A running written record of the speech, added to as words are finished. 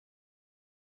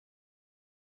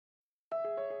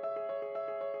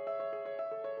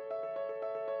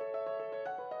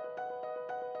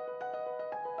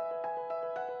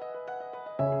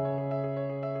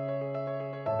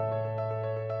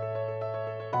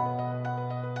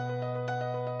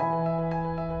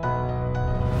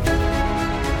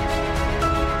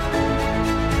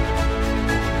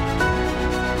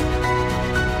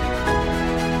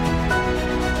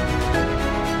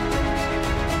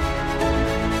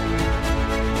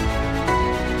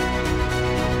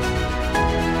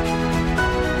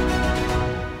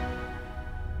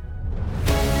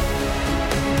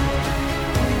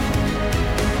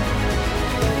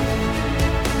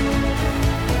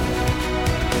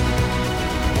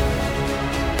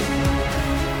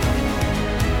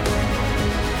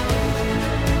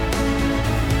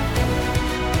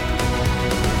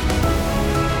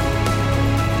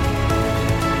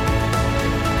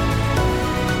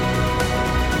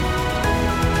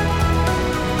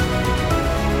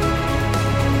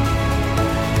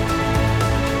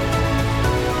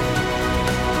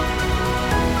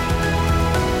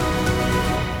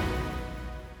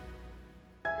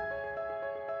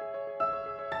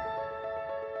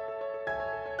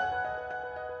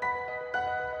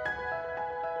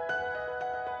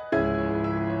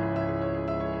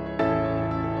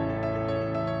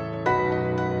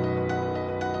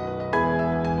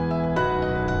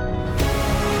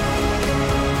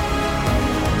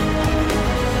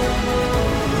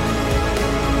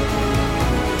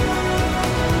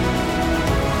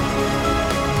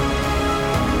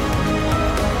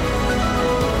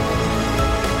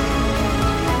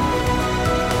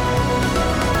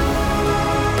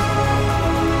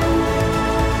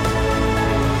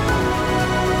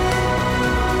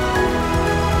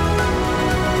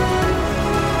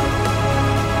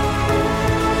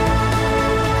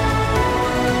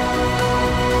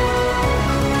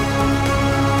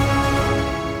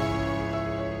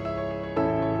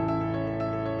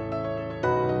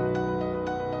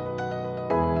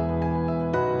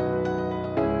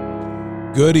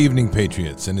Good evening,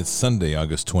 Patriots, and it's Sunday,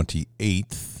 August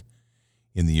 28th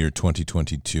in the year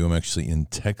 2022. I'm actually in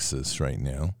Texas right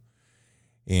now,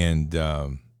 and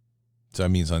so that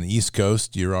means on the East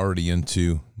Coast, you're already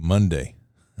into Monday.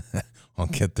 I'll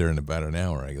get there in about an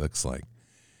hour, it looks like.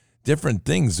 Different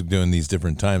things doing these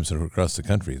different times across the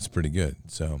country. It's pretty good.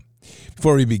 So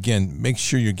before we begin, make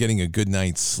sure you're getting a good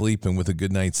night's sleep, and with a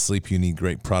good night's sleep, you need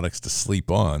great products to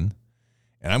sleep on.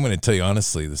 And I'm going to tell you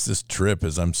honestly, this trip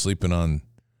is I'm sleeping on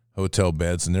hotel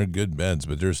beds, and they're good beds,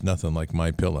 but there's nothing like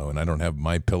MyPillow, and I don't have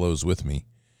My Pillows with me.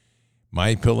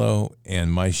 MyPillow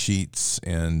and my sheets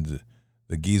and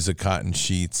the Giza cotton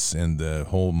sheets and the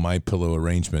whole MyPillow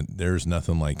arrangement, there's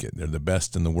nothing like it. They're the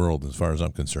best in the world as far as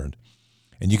I'm concerned.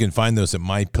 And you can find those at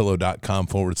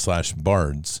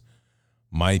mypillow.com/bards.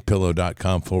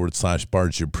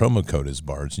 mypillow.com/bards. Your promo code is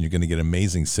bards, and you're going to get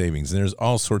amazing savings. And there's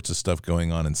all sorts of stuff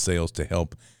going on in sales to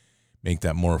help make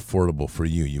that more affordable for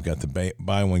you. You've got the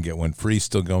buy one, get one free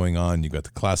still going on. You've got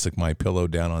the classic MyPillow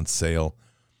down on sale.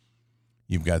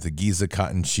 You've got the Giza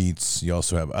cotton sheets. You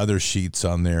also have other sheets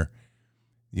on there.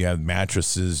 You have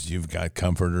mattresses. You've got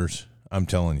comforters. I'm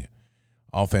telling you,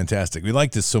 all fantastic. We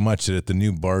like this so much that at the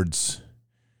new Bards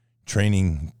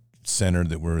training center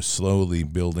that we're slowly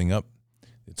building up,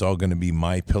 it's all going to be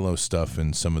MyPillow stuff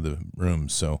in some of the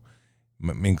rooms. So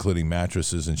including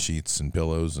mattresses and sheets and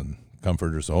pillows and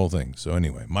comforters, the whole thing. So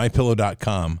anyway,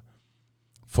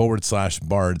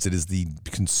 mypillow.com/bards. It is the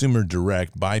consumer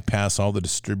direct. Bypass all the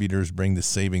distributors. Bring the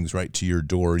savings right to your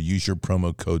door. Use your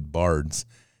promo code BARDS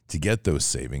to get those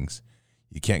savings.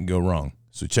 You can't go wrong.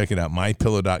 So check it out.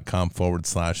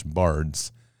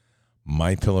 mypillow.com/bards.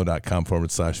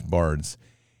 mypillow.com/bards.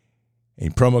 A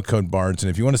promo code BARDS. And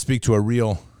if you want to speak to a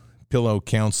real pillow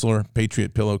counselor,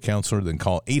 Patriot Pillow Counselor, then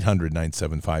call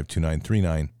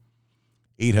 800-975-2939.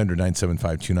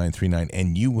 800-975-2939,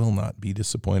 and you will not be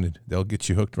disappointed. They'll get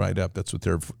you hooked right up. That's what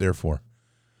they're there for.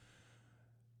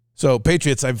 So,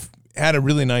 Patriots, I've had a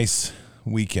really nice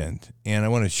weekend, and I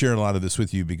want to share a lot of this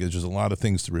with you because there's a lot of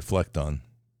things to reflect on.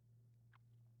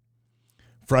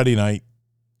 Friday night,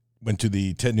 went to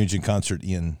the Ted Nugent concert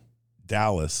in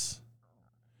Dallas,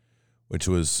 which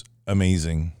was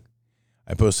amazing.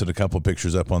 I posted a couple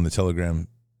pictures up on the Telegram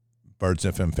Bards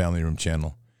FM Family Room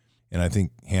channel. And I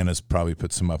think Hannah's probably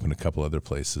put some up in a couple other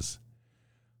places.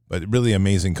 But really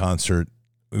amazing concert.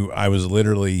 I was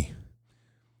literally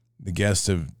the guest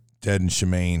of Ted and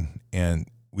Shemaine, and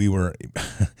we were,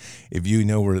 if you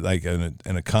know, we're like in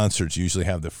a concert, you usually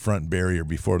have the front barrier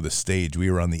before the stage.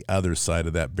 We were on the other side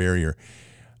of that barrier.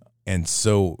 And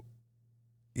so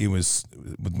it was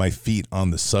with my feet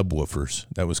on the subwoofers.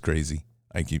 That was crazy.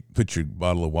 Like you put your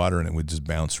bottle of water and it would just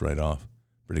bounce right off.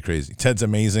 Pretty crazy. Ted's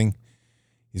amazing.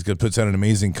 He's going to put out an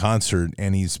amazing concert,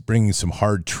 and he's bringing some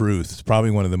hard truth. It's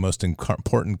probably one of the most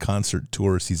important concert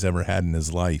tours he's ever had in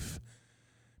his life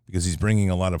because he's bringing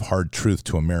a lot of hard truth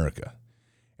to America.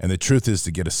 And the truth is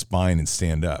to get a spine and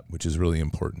stand up, which is really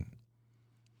important.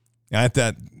 Now, at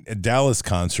that Dallas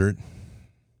concert,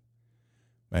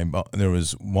 there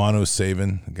was Juan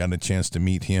O'Savin. I got a chance to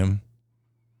meet him.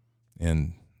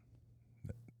 And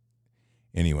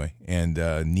anyway, and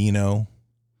Nino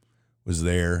was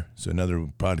there, so another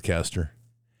podcaster.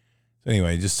 So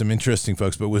anyway, just some interesting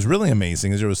folks, but what was really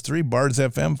amazing is there was 3 Bards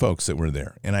FM folks that were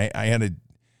there, and I had a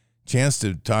chance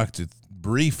to talk to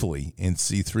briefly and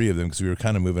see 3 of them because we were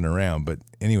kind of moving around. But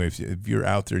anyway, if you're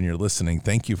out there and you're listening,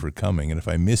 thank you for coming, and if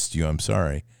I missed you, I'm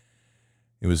sorry.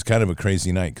 It was kind of a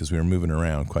crazy night because we were moving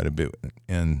around quite a bit,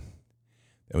 and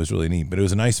that was really neat, but it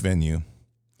was a nice venue.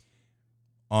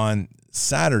 On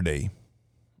Saturday,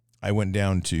 I went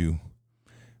down to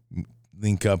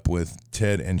link up with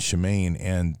Ted and Shemaine,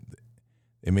 and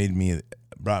they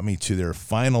brought me to their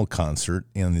final concert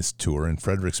in this tour in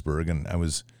Fredericksburg, and I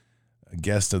was a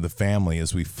guest of the family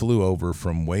as we flew over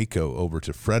from Waco over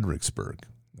to Fredericksburg,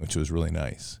 which was really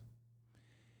nice.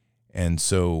 And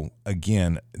so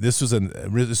again, this was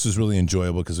really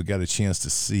enjoyable because we got a chance to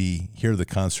hear the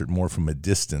concert more from a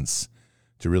distance,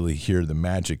 to really hear the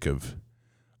magic of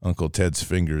Uncle Ted's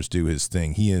fingers do his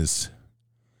thing. He is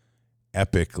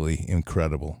epically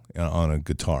incredible on a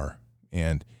guitar,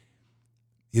 and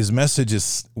his message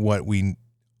is what we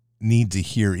need to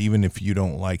hear, even if you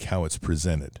don't like how it's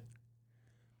presented.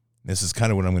 This is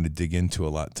kind of what I'm going to dig into a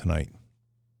lot tonight.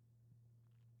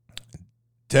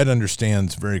 Ted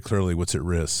understands very clearly what's at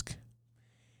risk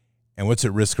and what's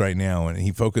at risk right now, and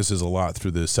he focuses a lot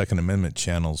through the Second Amendment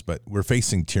channels, but we're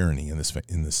facing tyranny in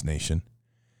this nation,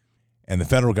 and the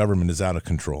federal government is out of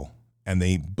control, and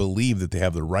they believe that they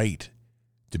have the right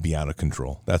to be out of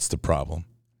control. That's the problem.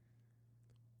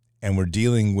 And we're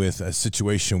dealing with a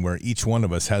situation where each one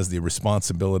of us has the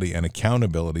responsibility and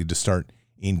accountability to start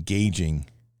engaging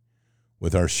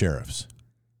with our sheriffs.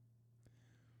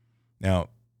 Now,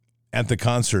 at the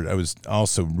concert, I was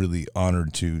also really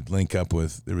honored to link up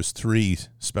with, there was 3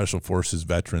 Special Forces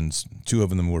veterans. 2 of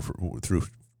them were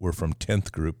from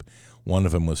 10th Group. 1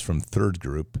 of them was from 3rd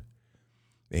Group.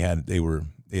 They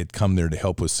had come there to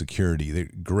help with security. They're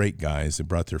great guys. They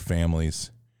brought their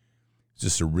families. It's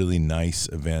just a really nice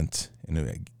event.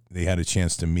 And they had a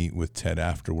chance to meet with Ted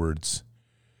afterwards.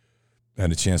 I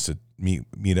had a chance to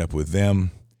meet up with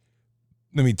them.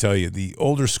 Let me tell you, the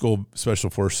older school Special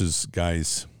Forces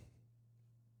guys,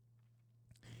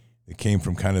 they came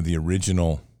from kind of the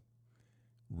original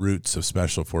roots of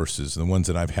Special Forces, the ones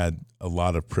that I've had a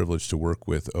lot of privilege to work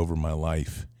with over my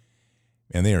life.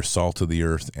 And they are salt of the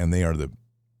earth, and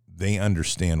they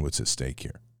understand what's at stake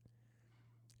here.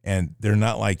 And they're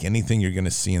not like anything you're going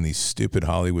to see in these stupid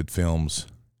Hollywood films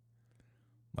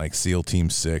like SEAL Team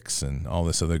 6 and all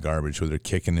this other garbage where they're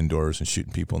kicking indoors and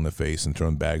shooting people in the face and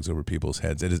throwing bags over people's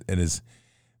heads. It is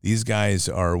these guys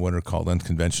are what are called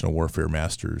unconventional warfare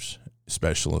masters,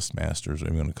 specialist masters,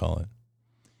 whatever you want to call it.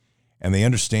 And they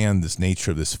understand this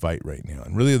nature of this fight right now.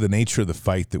 And really the nature of the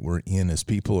fight that we're in is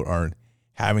people are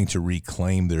having to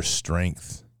reclaim their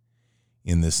strength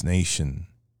in this nation,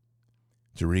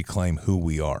 to reclaim who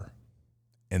we are.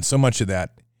 And so much of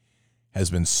that has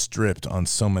been stripped on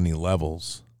so many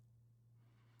levels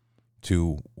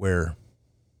to where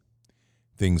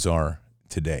things are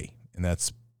today. And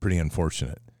that's pretty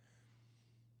unfortunate.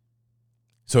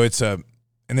 So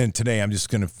and then today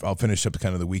I'll finish up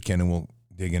kind of the weekend and we'll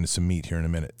dig into some meat here in a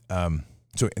minute.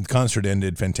 So the concert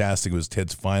ended fantastic. It was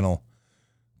Ted's final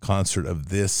concert of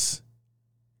this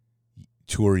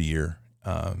tour year.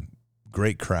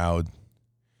 Great crowd.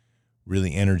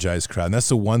 Really energized crowd. And that's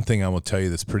the one thing I will tell you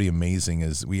that's pretty amazing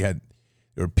is there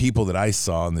were people that I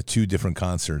saw in the 2 different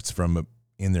concerts from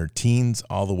in their teens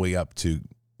all the way up to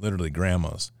literally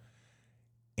grandmas,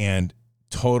 and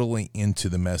totally into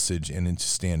the message and into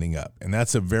standing up. And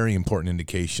that's a very important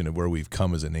indication of where we've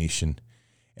come as a nation.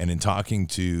 And in talking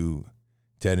to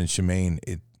Ted and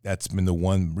Shemaine, that's been the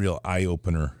one real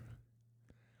eye-opener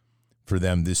for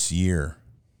them this year,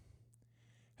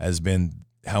 has been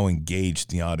how engaged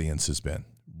the audience has been,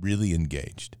 really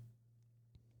engaged.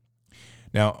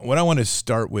 Now, what I want to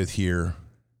start with here,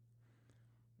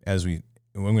 I'm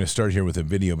going to start here with a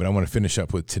video, but I want to finish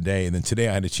up with today. And then today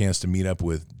I had a chance to meet up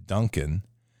with Duncan,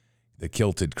 the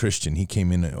kilted Christian. He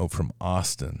came in from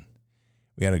Austin.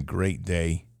 We had a great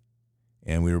day,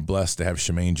 and we were blessed to have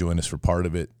Shemaine join us for part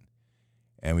of it.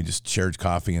 And we just shared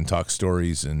coffee and talked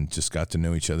stories and just got to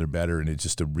know each other better, and it's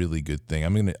just a really good thing.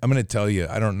 I'm gonna tell you,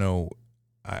 I don't know,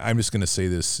 I'm just going to say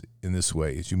this in this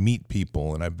way. As you meet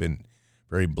people, and I've been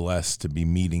very blessed to be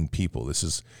meeting people. This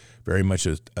is very much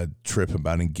a trip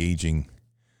about engaging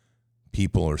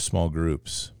people or small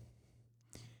groups.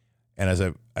 And as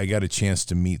I got a chance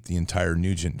to meet the entire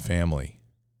Nugent family.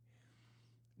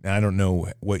 Now, I don't know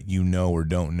what you know or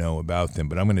don't know about them,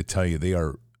 but I'm going to tell you they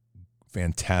are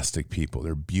fantastic people.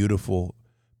 They're beautiful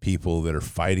people that are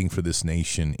fighting for this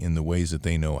nation in the ways that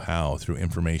they know how, through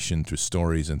information, through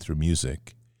stories, and through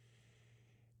music.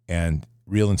 And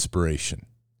real inspiration.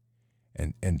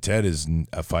 And Ted is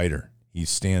a fighter. He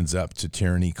stands up to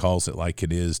tyranny, calls it like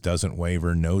it is, doesn't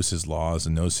waver, knows his laws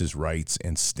and knows his rights,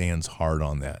 and stands hard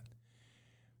on that.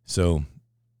 So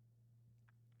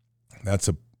he's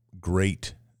a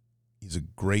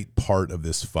great part of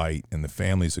this fight, and the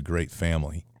family's a great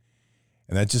family.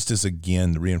 And that just is,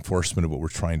 again, the reinforcement of what we're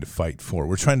trying to fight for.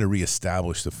 We're trying to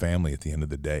reestablish the family at the end of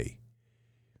the day.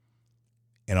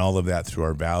 And all of that through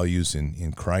our values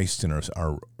in Christ and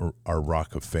our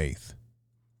rock of faith.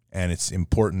 And it's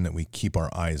important that we keep our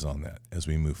eyes on that as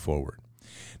we move forward.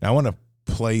 Now, I want to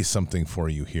play something for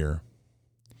you here.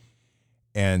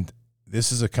 And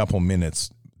this is a couple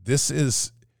minutes. This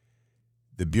is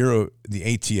the Bureau, the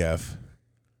ATF,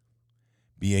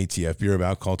 BATF, Bureau of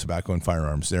Alcohol, Tobacco, and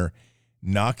Firearms. They're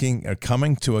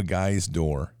coming to a guy's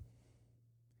door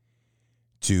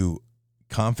to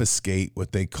confiscate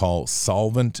what they call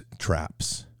solvent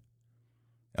traps.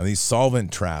 Now, these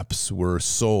solvent traps were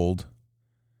sold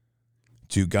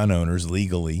to gun owners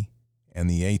legally, and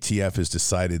the ATF has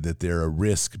decided that they're a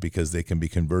risk because they can be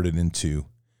converted into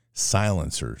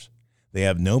silencers. They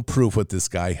have no proof what this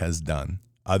guy has done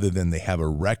other than they have a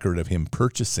record of him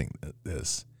purchasing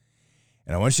this.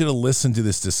 And I want you to listen to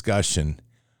this discussion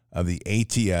of the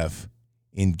ATF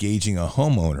engaging a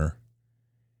homeowner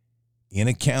in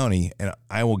a county, and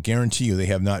I will guarantee you they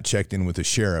have not checked in with the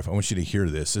sheriff. I want you to hear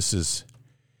this. This is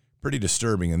pretty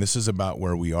disturbing, and this is about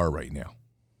where we are right now.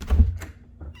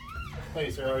 Hey,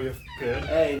 sir, how are you? Good.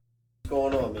 Hey, what's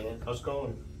going on, man? How's it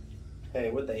going? Hey,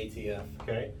 with the ATF.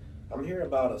 Okay. I'm hearing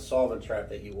about a solvent trap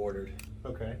that you ordered.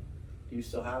 Okay. Do you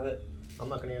still have it? I'm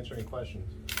not going to answer any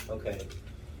questions. Okay.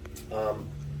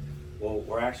 Well,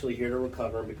 we're actually here to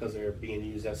recover them because they're being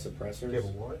used as suppressors. Do you have a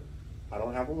warrant? I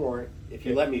don't have a warrant. If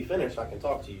you Okay. let me finish, I can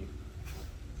talk to you.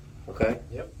 Okay?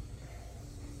 Yep.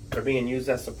 They're being used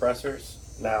as suppressors.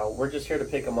 Now, we're just here to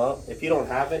pick them up. If you don't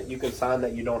have it, you can sign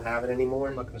that you don't have it anymore.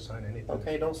 I'm not going to sign anything.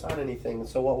 Okay, don't sign anything.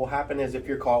 So what will happen is if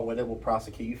you're caught with it, we'll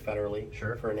prosecute you federally.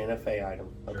 Sure. For an NFA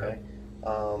item. Okay.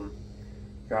 Sure.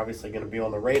 You're obviously going to be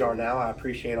on the radar now. I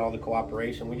appreciate all the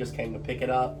cooperation. We just came to pick it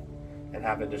up and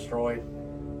have it destroyed.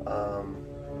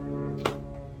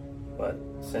 But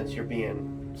since you're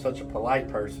being such a polite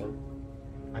person,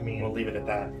 I mean, we'll leave it at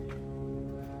that.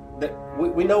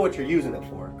 We know what you're using it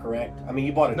for, correct? I mean,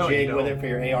 you bought a No, you jig with don't. it for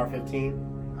your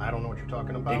AR-15. I don't know what you're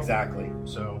talking about. Exactly.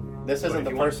 So This but isn't if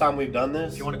the you first time we've done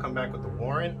this. If you want to come back with the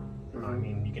warrant, I Mhm.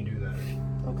 mean, you can do that.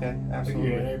 Okay, Take your hand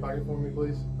absolutely. out of your pocket for me,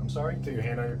 please. I'm sorry? Take your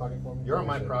hand out of your pocket for me. You're on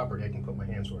my Appreciate it. property. I can put my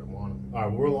hands where I want them. All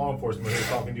right, we're law enforcement. We're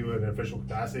talking to you in an official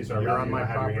capacity, so I'd You're rather on you my not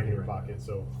have your hand in your property. pocket.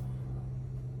 So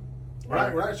we're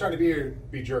not trying to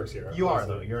be jerks here. You are,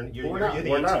 honestly. though. You're We're the not. ATF.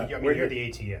 We're I not. mean, We're you're here- the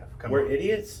ATF. Come We're on.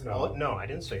 idiots? No, I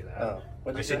didn't say that. Oh,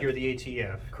 what'd I you said say? you're the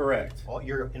ATF. Correct.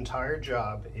 Your entire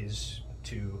job is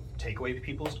to take away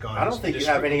people's guns. I don't think you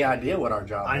have any idea what our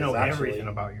job is. I know actually. everything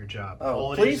about your job. Oh,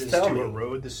 All it please is tell to me.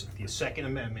 erode the Second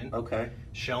Amendment. Okay.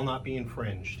 Shall not be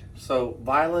infringed. So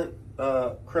violent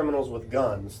criminals with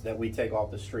guns that we take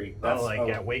off the street.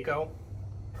 At Waco,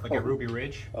 like at Ruby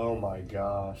Ridge. Oh my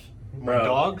gosh. My Bro,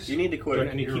 dogs. You need to quit. I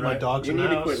need to You're keep my right. dogs You in need the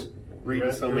to house. quit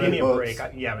reading so You're many Give me a books. break.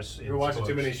 It's You're watching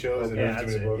too many shows and Okay. reading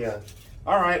too many books. Yeah.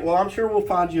 All right. Well, I'm sure we'll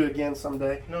find you again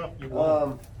someday. No, you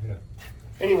won't. Yeah.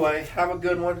 Anyway, have a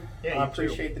good one. Yeah, I you too.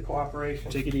 appreciate the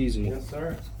cooperation. Take it easy. Yes,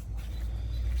 sir.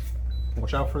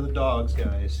 Watch out for the dogs,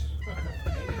 guys.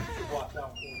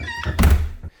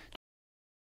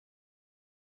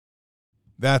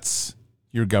 That's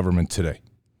your government today.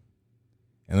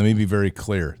 And let me be very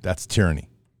clear, that's tyranny.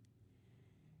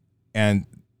 And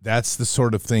that's the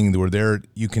sort of thing where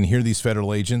you can hear these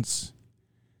federal agents.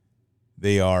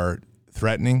 They are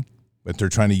threatening, but they're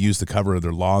trying to use the cover of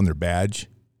their law and their badge.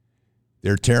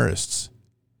 They're terrorists.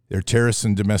 They're terrorists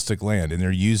in domestic land, and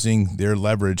they're using their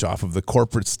leverage off of the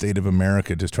corporate state of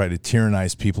America to try to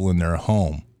tyrannize people in their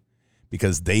home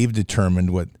because they've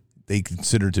determined what they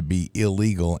consider to be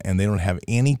illegal, and they don't have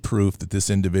any proof that this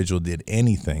individual did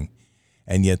anything,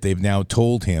 and yet they've now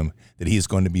told him that he is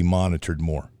going to be monitored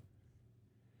more.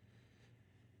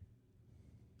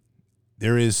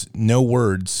 There is no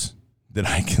words that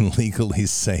I can legally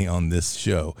say on this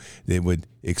show that would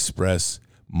express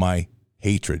my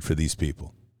hatred for these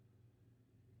people.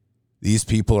 These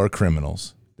people are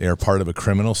criminals. They are part of a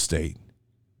criminal state,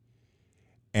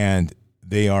 and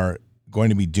they are going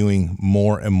to be doing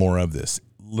more and more of this.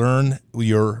 Learn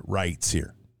your rights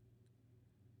here.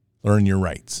 Learn your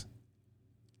rights.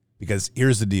 Because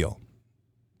here's the deal.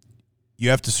 You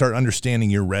have to start understanding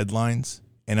your red lines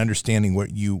and understanding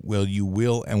what you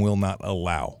will and will not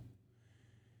allow.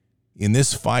 In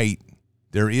this fight,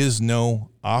 there is no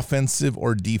offensive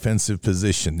or defensive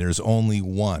position. There's only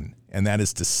one, and that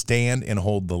is to stand and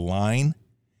hold the line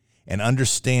and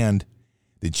understand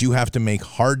that you have to make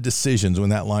hard decisions when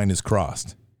that line is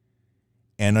crossed.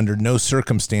 And under no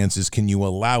circumstances can you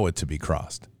allow it to be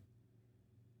crossed.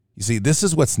 You see, this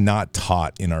is what's not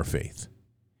taught in our faith.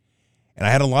 And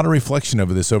I had a lot of reflection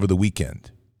over this over the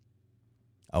weekend.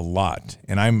 A lot.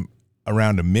 And I'm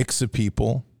around a mix of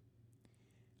people,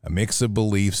 a mix of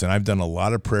beliefs, and I've done a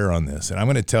lot of prayer on this. And I'm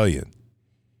going to tell you,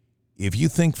 if you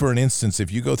think for an instance,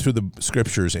 if you go through the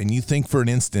scriptures and you think for an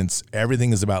instance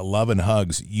everything is about love and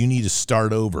hugs, you need to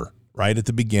start over right at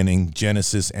the beginning,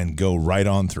 Genesis, and go right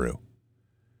on through.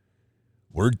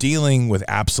 We're dealing with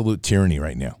absolute tyranny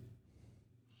right now.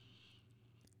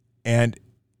 And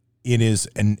it is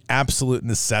an absolute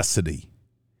necessity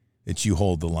that you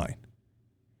hold the line.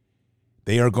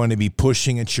 They are going to be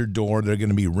pushing at your door. They're going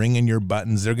to be ringing your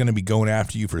buttons. They're going to be going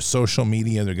after you for social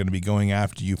media. They're going to be going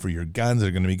after you for your guns.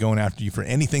 They're going to be going after you for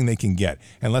anything they can get.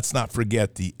 And let's not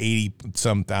forget the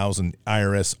 80-some thousand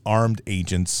IRS armed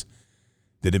agents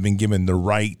that have been given the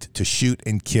right to shoot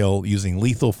and kill using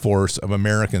lethal force of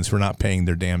Americans for not paying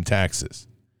their damn taxes.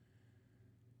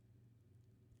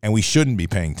 And we shouldn't be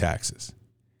paying taxes.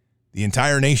 The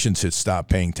entire nation should stop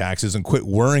paying taxes and quit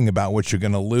worrying about what you're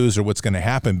going to lose or what's going to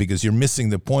happen, because you're missing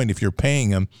the point if you're paying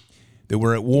them that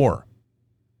we're at war.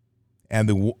 And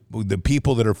the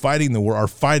people that are fighting the war are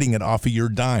fighting it off of your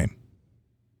dime.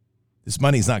 This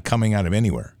money's not coming out of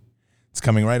anywhere. It's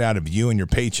coming right out of you and your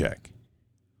paycheck.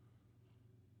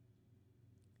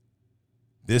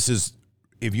 This is,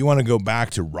 if you want to go back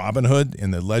to Robin Hood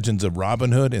and the legends of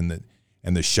Robin Hood and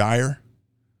the Shire,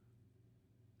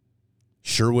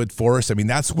 Sherwood Forest. I mean,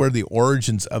 that's where the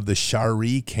origins of the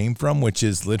Shari came from, which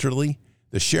is literally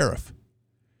the sheriff.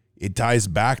 It ties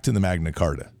back to the Magna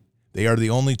Carta. They are the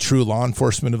only true law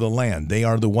enforcement of the land. They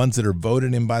are the ones that are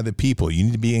voted in by the people. You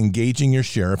need to be engaging your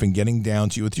sheriff and getting down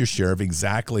to with your sheriff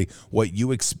exactly what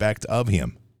you expect of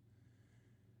him.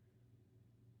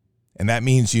 And that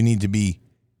means you need to be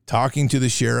talking to the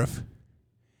sheriff,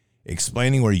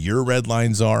 explaining where your red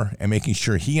lines are, and making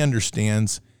sure he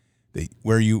understands that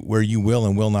where you will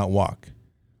and will not walk.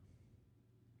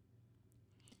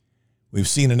 We've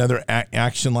seen another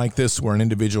action like this where an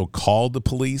individual called the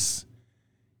police.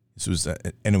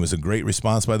 And it was a great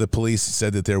response by the police. He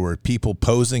said that there were people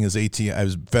posing as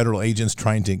federal agents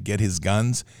trying to get his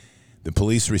guns. The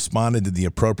police responded to the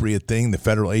appropriate thing. The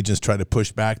federal agents tried to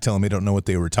push back, tell them they don't know what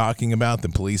they were talking about. The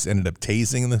police ended up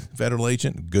tasing the federal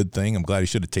agent. Good thing. I'm glad he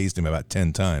should have tased him about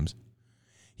 10 times.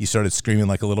 He started screaming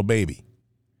like a little baby.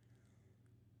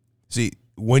 See,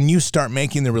 when you start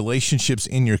making the relationships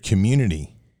in your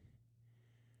community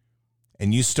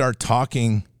and you start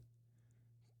talking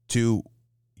to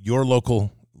your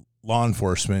local law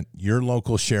enforcement, your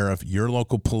local sheriff, your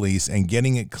local police, and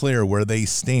getting it clear where they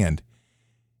stand,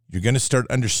 you're going to start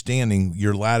understanding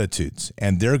your latitudes,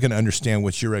 and they're going to understand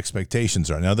what your expectations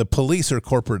are. Now, the police are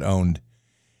corporate-owned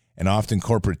and often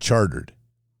corporate chartered,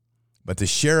 but the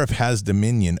sheriff has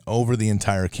dominion over the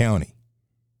entire county.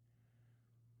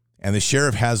 And the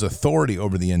sheriff has authority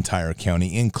over the entire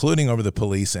county, including over the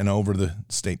police and over the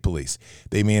state police.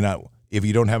 They may not, if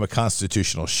you don't have a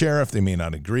constitutional sheriff, they may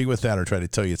not agree with that or try to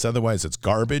tell you it's otherwise. It's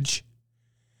garbage.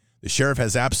 The sheriff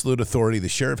has absolute authority. The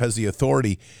sheriff has the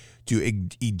authority to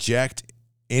eject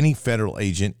any federal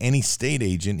agent, any state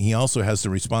agent. He also has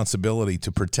the responsibility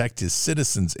to protect his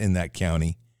citizens in that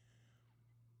county.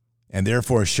 And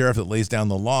therefore, a sheriff that lays down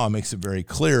the law makes it very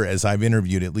clear, as I've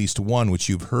interviewed at least one, which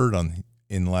you've heard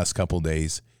in the last couple of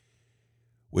days,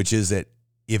 which is that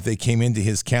if they came into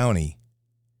his county,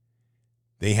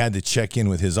 they had to check in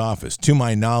with his office. To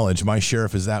my knowledge, my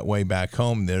sheriff is that way back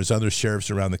home. There's other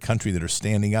sheriffs around the country that are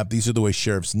standing up. These are the way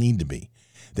sheriffs need to be.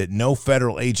 That no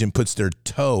federal agent puts their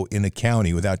toe in a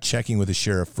county without checking with the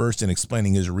sheriff first and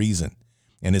explaining his reason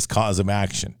and his cause of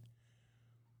action.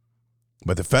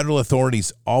 But the federal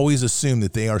authorities always assume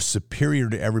that they are superior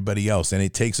to everybody else, and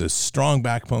it takes a strong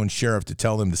backbone sheriff to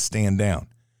tell them to stand down.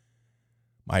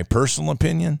 My personal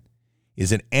opinion is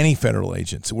that any federal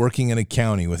agents working in a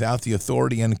county without the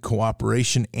authority and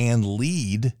cooperation and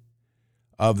lead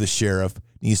of the sheriff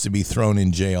needs to be thrown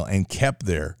in jail and kept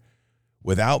there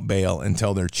without bail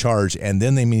until they're charged, and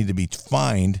then they need to be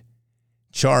fined,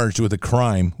 charged with a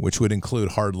crime, which would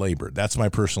include hard labor. That's my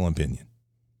personal opinion.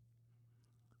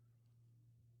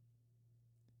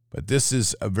 But this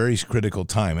is a very critical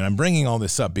time, and I'm bringing all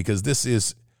this up because this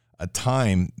is a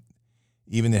time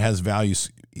even that has values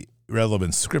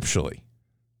relevant scripturally.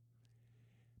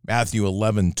 Matthew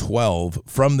 11:12,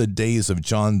 from the days of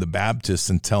John the Baptist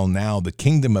until now, the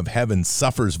kingdom of heaven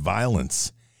suffers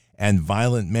violence, and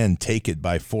violent men take it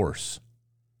by force.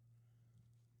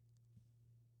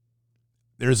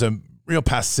 There's a real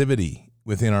passivity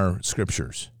within our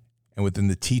scriptures and within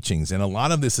the teachings, and a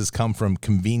lot of this has come from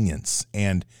convenience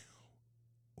and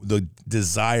the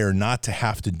desire not to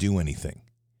have to do anything.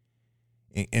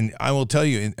 And I will tell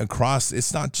you,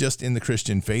 it's not just in the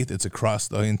Christian faith, it's across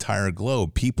the entire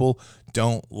globe. People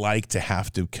don't like to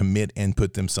have to commit and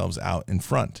put themselves out in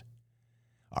front.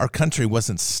 Our country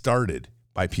wasn't started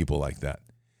by people like that.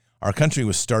 Our country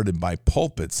was started by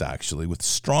pulpits, actually, with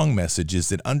strong messages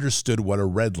that understood what a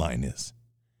red line is.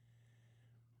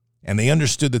 And they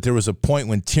understood that there was a point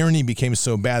when tyranny became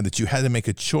so bad that you had to make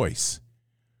a choice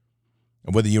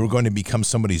of whether you were going to become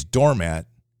somebody's doormat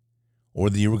or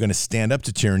whether you were going to stand up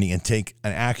to tyranny and take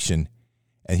an action.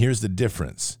 And here's the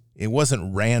difference. It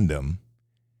wasn't random.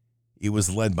 It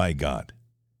was led by God.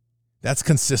 That's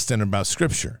consistent about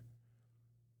Scripture.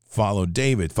 Follow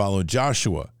David, follow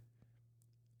Joshua.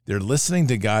 They're listening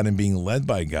to God and being led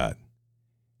by God.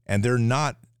 And they're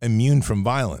not immune from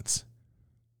violence.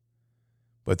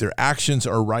 But their actions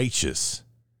are righteous.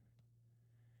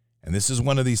 And this is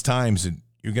one of these times that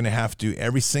you're going to have to,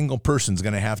 every single person's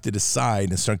going to have to decide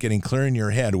and start getting clear in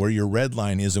your head where your red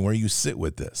line is and where you sit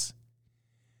with this.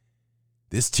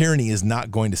 This tyranny is not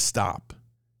going to stop.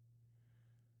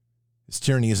 This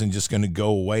tyranny isn't just going to go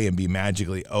away and be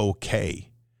magically okay.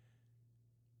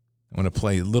 I'm going to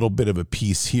play a little bit of a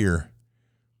piece here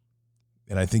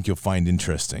that I think you'll find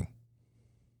interesting.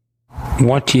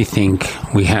 What do you think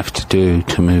we have to do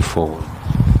to move forward?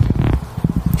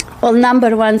 Well,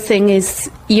 number one thing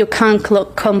is you can't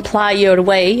comply your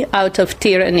way out of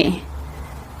tyranny.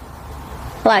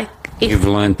 Like, You've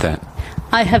learned that.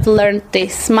 I have learned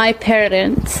this. My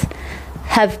parents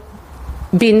have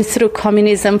been through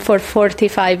communism for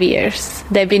 45 years.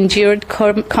 They've endured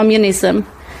communism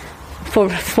for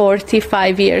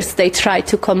 45 years. They tried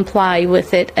to comply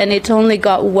with it, and it only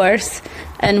got worse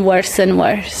and worse and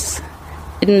worse.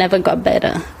 It never got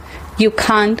better. You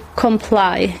can't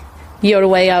comply your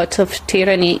way out of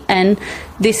tyranny, and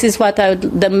this is what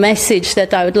the message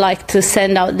that I would like to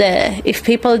send out there. If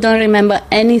people don't remember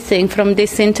anything from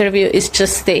this interview, it's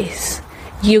just this: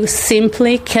 you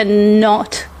simply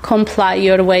cannot comply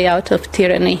your way out of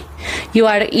tyranny. You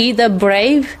are either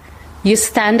brave, you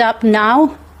stand up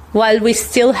now while we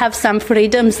still have some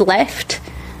freedoms left,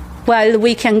 while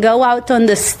we can go out on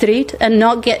the street and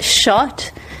not get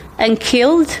shot and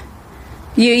killed.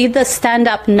 You either stand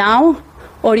up now,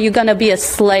 or you're going to be a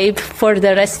slave for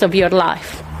the rest of your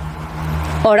life.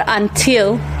 Or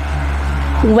until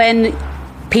when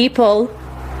people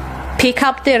pick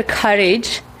up their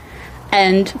courage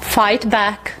and fight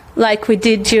back like we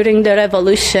did during the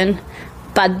revolution.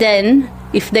 But then,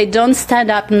 if they don't stand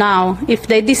up now, if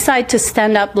they decide to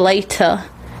stand up later,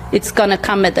 it's going to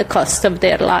come at the cost of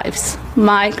their lives.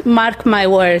 Mark my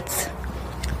words.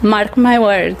 Mark my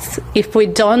words. If we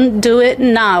don't do it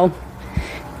now,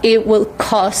 it will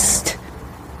cost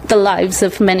the lives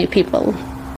of many people.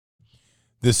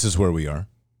 This is where we are.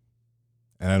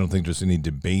 And I don't think there's any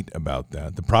debate about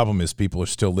that. The problem is people are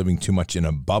still living too much in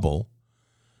a bubble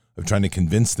of trying to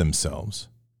convince themselves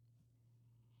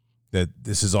that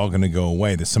this is all going to go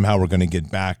away, that somehow we're going to get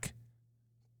back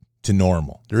to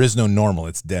normal. There is no normal.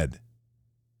 It's dead.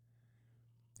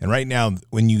 And right now,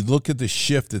 when you look at the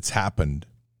shift that's happened,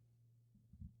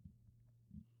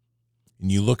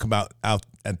 and you look out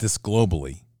at this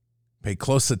globally, pay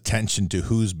close attention to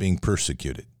who's being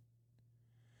persecuted.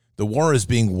 The war is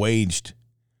being waged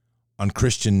on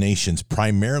Christian nations,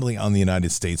 primarily on the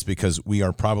United States, because we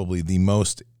are probably the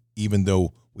most, even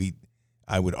though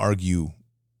I would argue,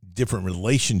 different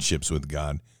relationships with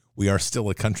God, we are still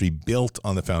a country built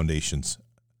on the foundations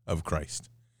of Christ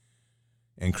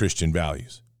and Christian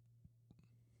values.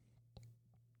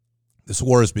 This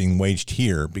war is being waged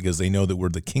here because they know that we're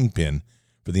the kingpin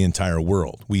for the entire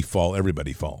world. We fall,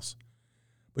 everybody falls.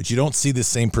 But you don't see the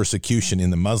same persecution in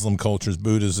the Muslim cultures,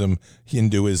 Buddhism,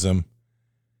 Hinduism,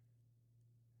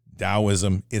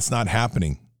 Taoism. It's not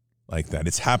happening like that.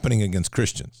 It's happening against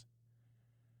Christians.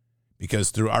 Because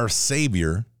through our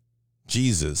Savior,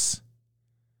 Jesus,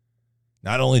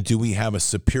 not only do we have a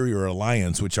superior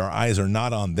alliance, which our eyes are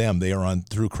not on them, they are on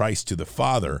through Christ to the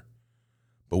Father,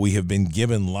 but we have been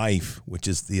given life, which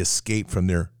is the escape from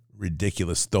their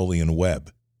ridiculous Tholian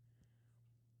web.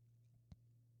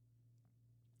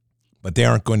 But they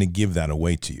aren't going to give that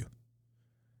away to you.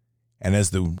 And as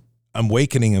the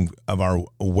awakening of our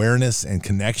awareness and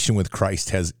connection with Christ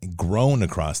has grown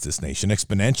across this nation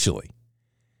exponentially,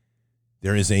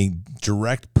 there is a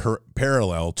direct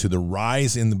parallel to the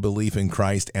rise in the belief in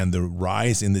Christ and the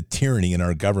rise in the tyranny in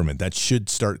our government. That should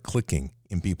start clicking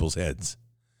in people's heads.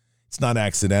 It's not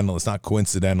accidental. It's not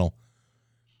coincidental.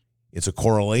 It's a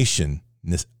correlation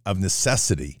of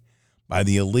necessity by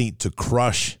the elite to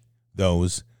crush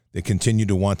those that continue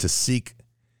to want to seek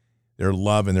their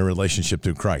love and their relationship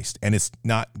through Christ. And it's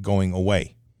not going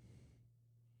away.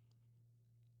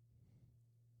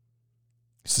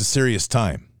 It's a serious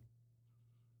time.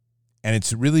 And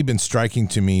it's really been striking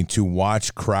to me to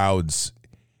watch crowds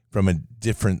from a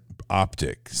different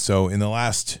optic. So in the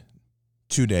last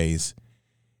 2 days,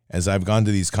 as I've gone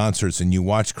to these concerts and you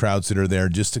watch crowds that are there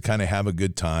just to kind of have a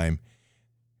good time,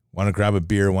 want to grab a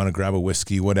beer, want to grab a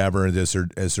whiskey, whatever, as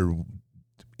they're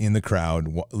in the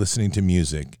crowd listening to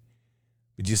music.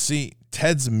 But you see,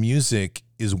 Ted's music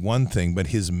is one thing, but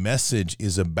his message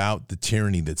is about the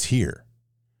tyranny that's here.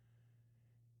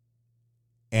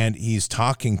 And he's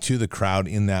talking to the crowd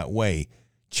in that way,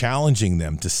 challenging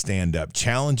them to stand up,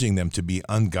 challenging them to be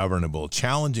ungovernable,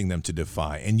 challenging them to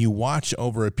defy. And you watch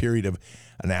over a period of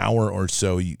an hour or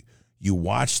so, you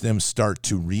watch them start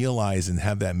to realize and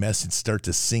have that message start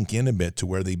to sink in a bit to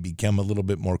where they become a little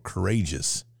bit more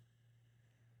courageous.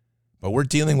 But we're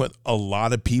dealing with a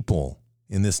lot of people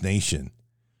in this nation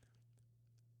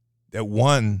that,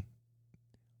 one,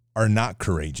 are not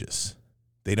courageous.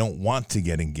 They don't want to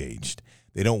get engaged.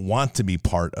 They don't want to be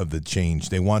part of the change.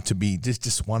 They want to be,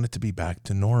 just want it to be back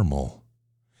to normal.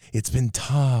 It's been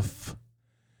tough.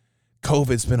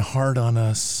 COVID's been hard on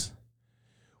us.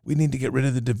 We need to get rid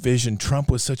of the division.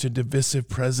 Trump was such a divisive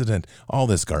president. All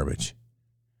this garbage.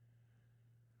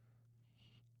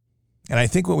 And I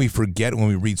think what we forget when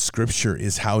we read Scripture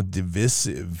is how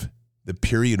divisive the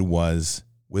period was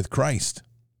with Christ.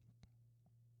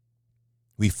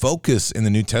 We focus in the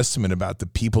New Testament about the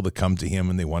people that come to him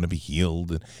and they want to be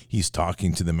healed, and he's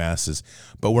talking to the masses.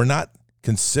 But we're not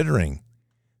considering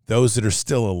those that are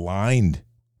still aligned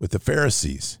with the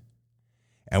Pharisees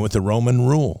and with the Roman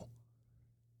rule.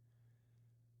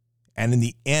 And in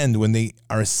the end, when they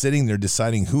are sitting there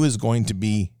deciding who is going to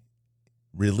be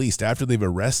released after they've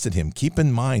arrested him, keep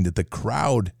in mind that the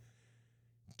crowd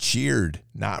cheered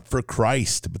not for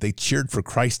Christ, but they cheered for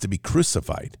Christ to be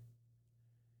crucified.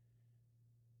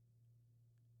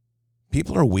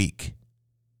 People are weak.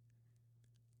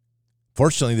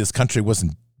 Fortunately, this country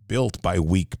wasn't built by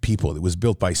weak people. It was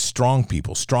built by strong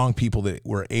people that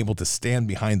were able to stand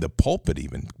behind the pulpit,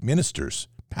 even ministers,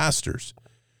 pastors.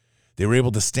 They were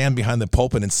able to stand behind the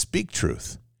pulpit and speak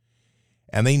truth.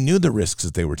 And they knew the risks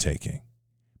that they were taking.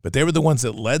 But they were the ones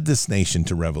that led this nation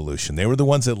to revolution. They were the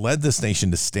ones that led this nation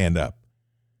to stand up.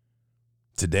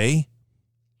 Today,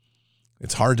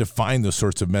 it's hard to find those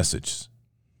sorts of messages.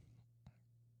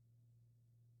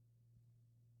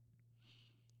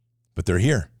 But they're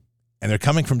here, and they're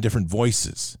coming from different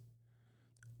voices.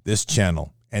 This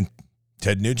channel and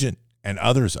Ted Nugent and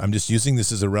others. I'm just using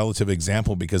this as a relative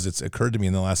example because it's occurred to me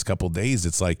in the last couple of days.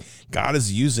 It's like God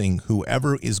is using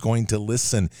whoever is going to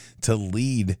listen to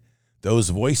lead those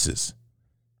voices,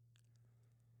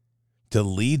 to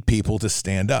lead people to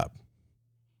stand up.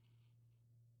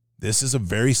 This is a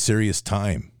very serious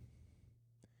time.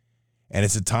 And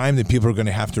it's a time that people are going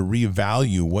to have to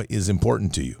reevaluate what is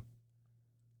important to you.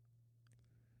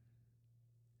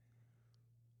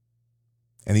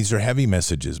 And these are heavy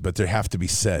messages, but they have to be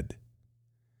said.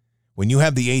 When you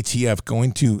have the ATF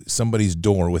going to somebody's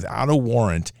door without a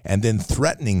warrant and then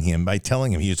threatening him by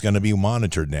telling him he's going to be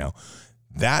monitored now,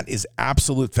 that is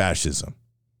absolute fascism.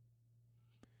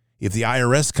 If the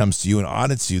IRS comes to you and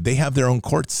audits you, they have their own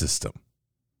court system.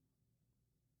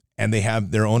 And they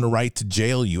have their own right to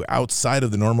jail you outside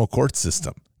of the normal court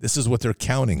system. This is what they're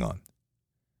counting on.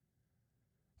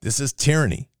 This is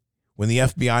tyranny. When the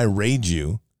FBI raids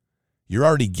you, you're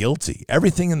already guilty.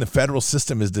 Everything in the federal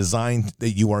system is designed that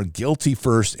you are guilty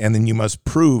first, and then you must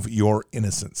prove your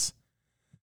innocence.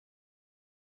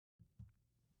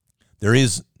 There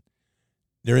is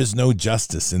no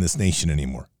justice in this nation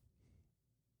anymore.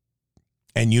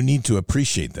 And you need to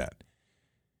appreciate that.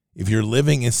 If you're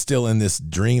living is still in this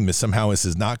dream that somehow this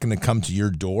is not going to come to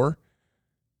your door,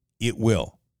 it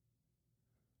will.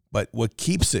 But what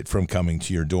keeps it from coming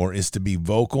to your door is to be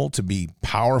vocal, to be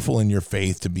powerful in your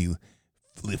faith, to be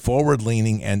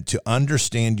forward-leaning, and to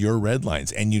understand your red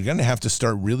lines. And you're going to have to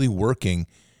start really working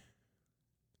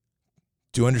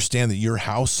to understand that your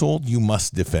household, you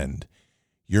must defend.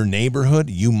 Your neighborhood,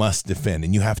 you must defend.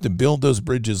 And you have to build those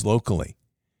bridges locally.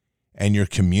 And your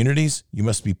communities, you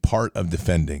must be part of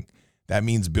defending. That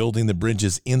means building the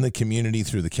bridges in the community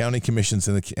through the county commissions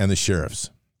and the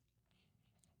sheriffs.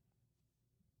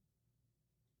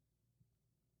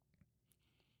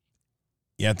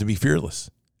 You have to be fearless.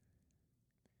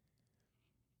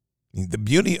 The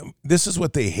beauty, this is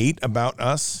what they hate about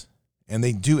us, and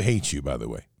they do hate you, by the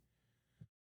way.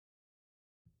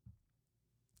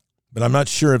 But I'm not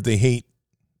sure if they hate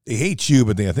you,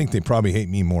 but I think they probably hate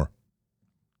me more,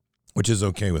 which is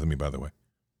okay with me, by the way.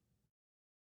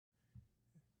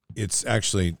 It's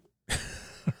actually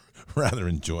rather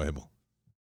enjoyable.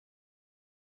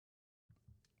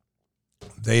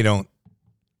 They're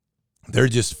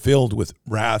just filled with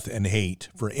wrath and hate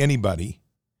for anybody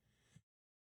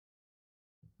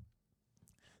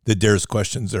that dares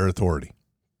question their authority.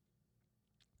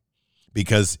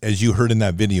 Because as you heard in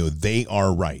that video, they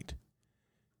are right.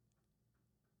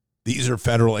 These are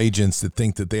federal agents that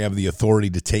think that they have the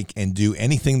authority to take and do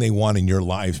anything they want in your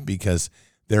lives because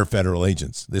they're federal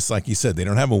agents. This, like you said, they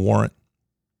don't have a warrant.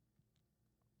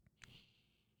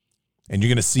 And you're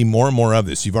going to see more and more of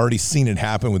this. You've already seen it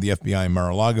happen with the FBI in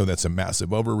Mar-a-Lago. That's a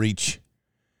massive overreach.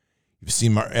 You've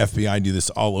seen FBI do this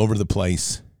all over the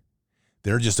place.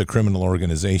 They're just a criminal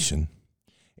organization.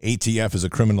 ATF is a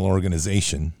criminal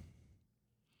organization.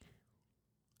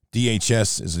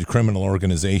 DHS is a criminal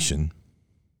organization.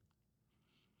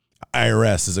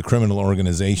 IRS is a criminal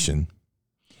organization.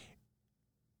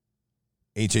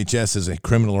 HHS is a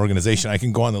criminal organization. I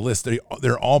can go on the list.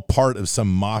 They're all part of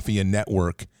some mafia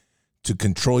network to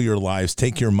control your lives,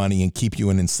 take your money, and keep you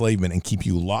in enslavement and keep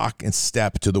you lock and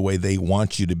step to the way they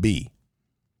want you to be.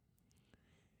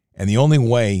 And the only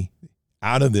way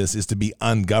out of this is to be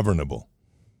ungovernable.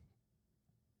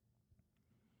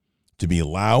 To be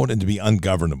loud and to be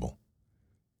ungovernable.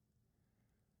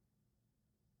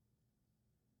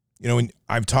 You know,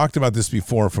 I've talked about this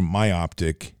before from my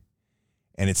optic,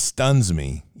 and it stuns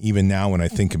me even now when I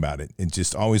think about it. It's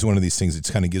just always one of these things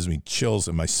that kind of gives me chills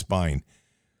in my spine.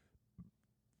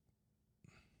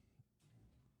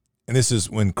 And this is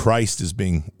when Christ is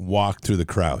being walked through the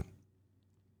crowd.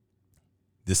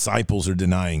 Disciples are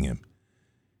denying him.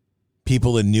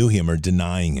 People that knew him are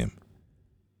denying him.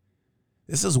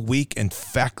 This is weak and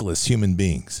feckless human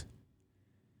beings.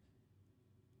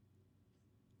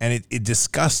 And it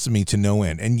disgusts me to no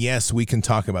end. And yes, we can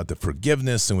talk about the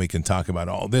forgiveness and we can talk about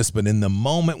all this, but in the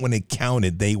moment when it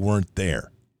counted, they weren't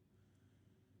there.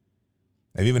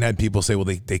 I've even had people say, well,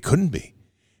 they couldn't be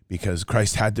because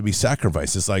Christ had to be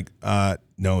sacrificed. It's like,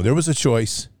 no, there was a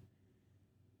choice.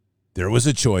 There was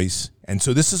a choice. And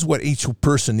so this is what each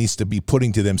person needs to be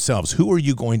putting to themselves. Who are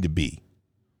you going to be?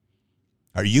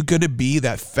 Are you going to be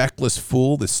that feckless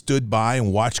fool that stood by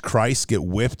and watched Christ get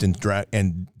whipped and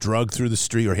drugged through the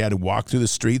street, or he had to walk through the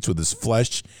streets with his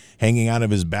flesh hanging out of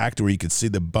his back to where you could see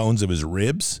the bones of his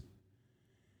ribs?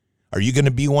 Are you going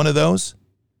to be one of those?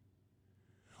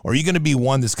 Or are you going to be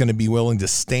one that's going to be willing to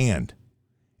stand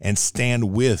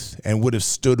with and would have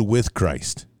stood with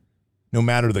Christ, no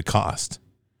matter the cost?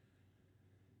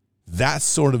 That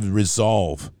sort of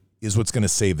resolve is what's going to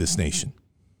save this nation.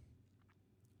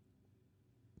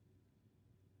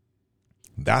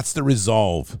 That's the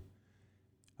resolve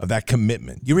of that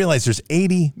commitment. You realize there's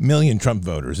 80 million Trump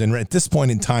voters, and at this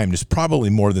point in time, there's probably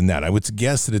more than that. I would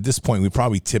guess that at this point, we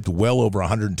probably tipped well over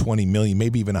 120 million,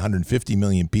 maybe even 150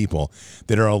 million people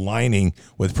that are aligning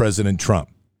with President Trump.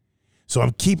 So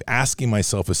I keep asking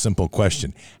myself a simple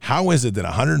question. How is it that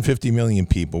 150 million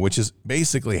people, which is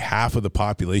basically half of the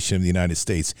population of the United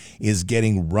States, is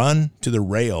getting run to the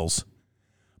rails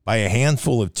by a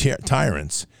handful of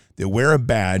tyrants that wear a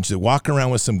badge, that walk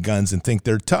around with some guns and think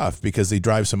they're tough because they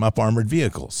drive some up-armored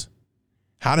vehicles?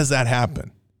 How does that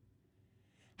happen?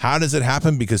 How does it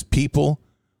happen? Because people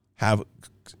have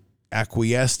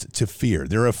acquiesced to fear.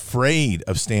 They're afraid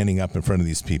of standing up in front of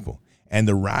these people. And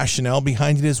the rationale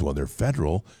behind it is, well, they're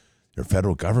federal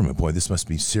government. Boy, this must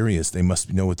be serious. They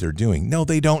must know what they're doing. No,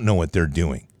 they don't know what they're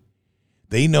doing.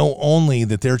 They know only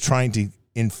that they're trying to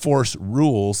enforce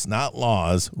rules, not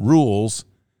laws, rules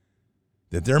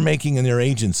that they're making in their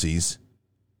agencies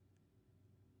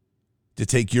to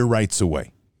take your rights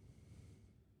away.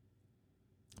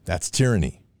 That's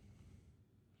tyranny.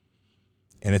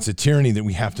 And it's a tyranny that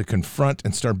we have to confront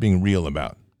and start being real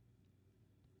about.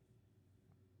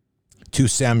 2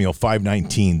 Samuel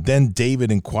 5:19, then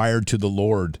David inquired to the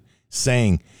Lord,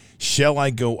 saying, shall I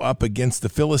go up against the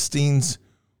Philistines?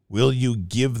 Will you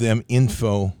give them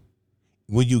into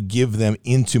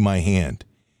my hand?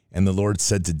 And the Lord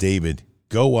said to David,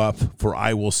 go up, for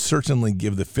I will certainly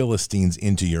give the Philistines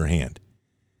into your hand.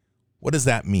 What does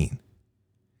that mean?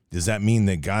 Does that mean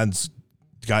that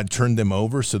God turned them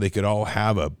over so they could all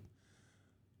have a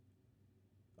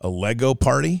Lego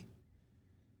party?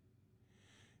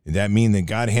 Did that mean that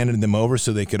God handed them over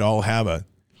so they could all have a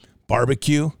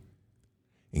barbecue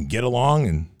and get along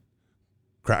and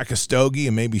crack a stogie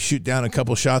and maybe shoot down a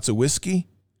couple shots of whiskey?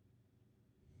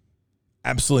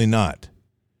 Absolutely not.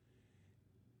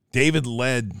 David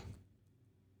led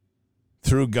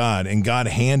through God, and God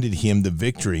handed him the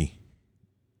victory.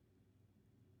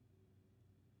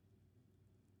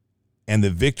 And the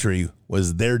victory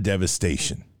was their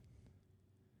devastation.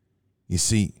 You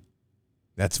see,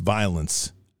 that's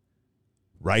violence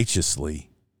righteously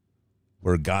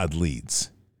where God leads.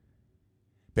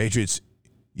 Patriots,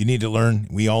 you need to learn,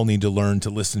 we all need to learn to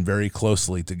listen very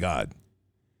closely to God,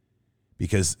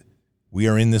 because we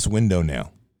are in this window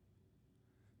now.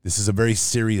 This is a very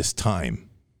serious time.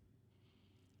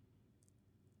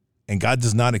 And God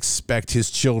does not expect his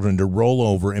children to roll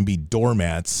over and be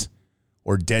doormats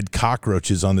or dead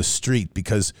cockroaches on the street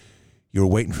because you're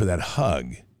waiting for that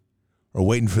hug or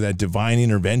waiting for that divine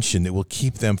intervention that will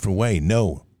keep them away.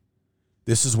 No.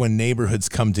 This is when neighborhoods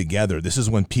come together. This is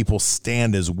when people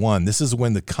stand as one. This is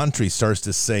when the country starts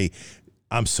to say,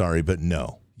 I'm sorry, but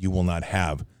no, you will not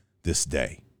have this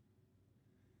day.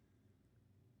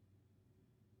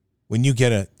 When you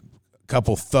get a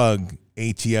couple thug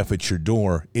ATF at your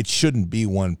door, it shouldn't be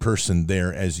one person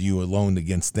there as you alone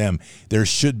against them. There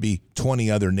should be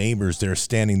 20 other neighbors there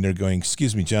standing there going,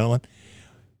 excuse me, gentlemen,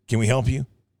 can we help you?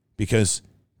 Because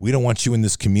we don't want you in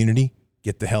this community.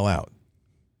 Get the hell out.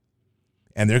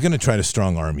 And they're going to try to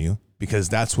strong arm you because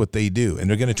that's what they do. And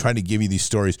they're going to try to give you these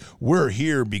stories. We're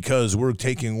here because we're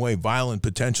taking away violent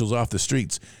potentials off the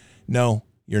streets. No,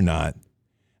 you're not.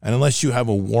 And unless you have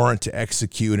a warrant to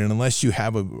execute, and unless you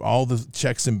have all the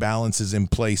checks and balances in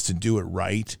place to do it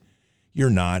right, You're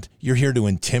not. You're here to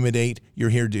intimidate. You're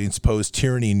here to impose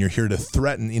tyranny, and you're here to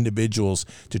threaten individuals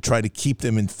to try to keep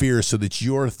them in fear so that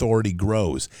your authority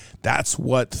grows. That's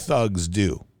what thugs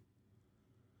do.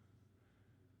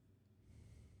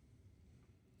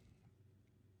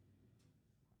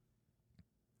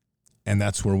 And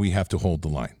that's where we have to hold the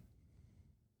line.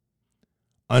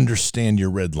 Understand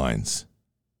your red lines.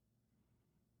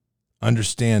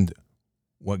 Understand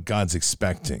what God's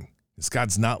expecting. Because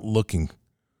God's not looking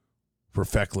for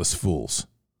feckless fools.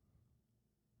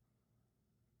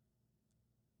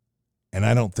 And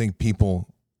I don't think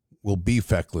people will be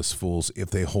feckless fools if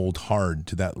they hold hard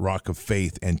to that rock of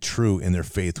faith and true in their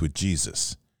faith with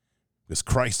Jesus. Because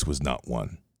Christ was not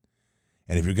one.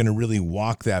 And if you're going to really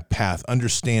walk that path,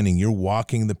 understanding you're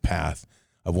walking the path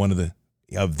of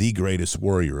the greatest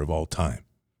warrior of all time.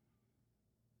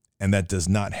 And that does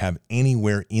not have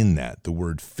anywhere in that the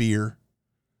word fear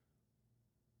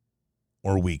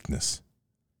or weakness.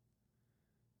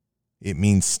 It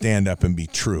means stand up and be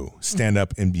true, stand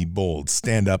up and be bold,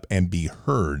 stand up and be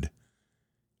heard,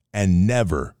 and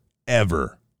never,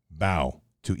 ever bow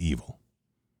to evil.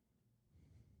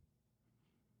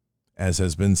 As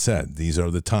has been said, these are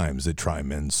the times that try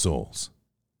men's souls.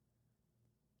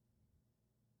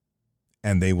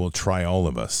 And they will try all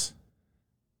of us.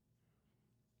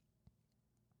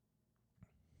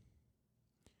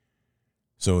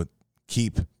 So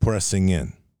keep pressing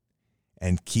in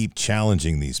and keep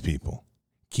challenging these people.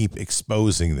 Keep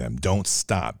exposing them. Don't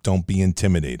stop. Don't be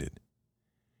intimidated.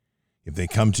 If they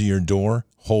come to your door,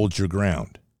 hold your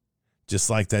ground. Just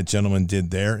like that gentleman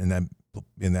did there in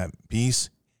that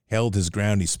piece, held his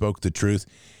ground, he spoke the truth,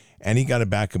 and he got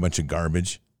back a bunch of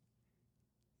garbage.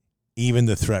 Even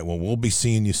the threat, well, we'll be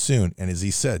seeing you soon. And as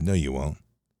he said, no, you won't.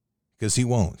 Because he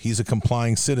won't. He's a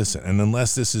complying citizen. And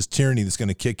unless this is tyranny that's going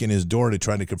to kick in his door to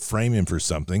try to frame him for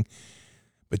something.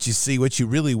 But you see, what you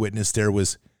really witnessed there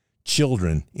was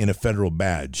children in a federal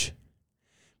badge.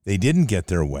 They didn't get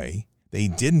their way. They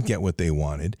didn't get what they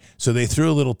wanted. So they threw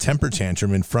a little temper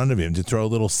tantrum in front of him to throw a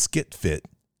little skit fit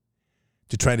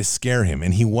to try to scare him.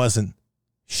 And he wasn't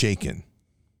shaken.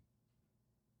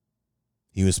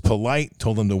 He was polite,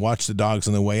 told them to watch the dogs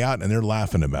on the way out, and they're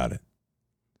laughing about it.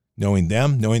 Knowing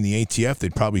them, knowing the ATF,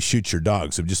 they'd probably shoot your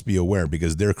dogs, so just be aware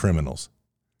because they're criminals.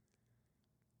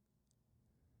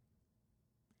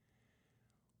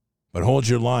 But hold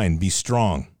your line, be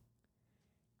strong,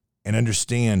 and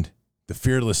understand the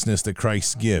fearlessness that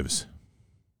Christ gives.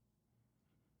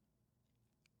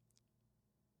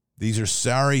 These are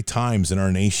sorry times in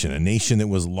our nation, a nation that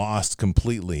was lost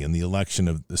completely in the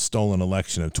stolen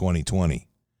election of 2020.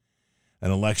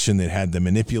 An election that had the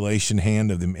manipulation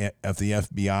hand of the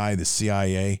FBI, the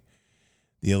CIA,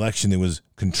 the election that was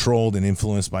controlled and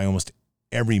influenced by almost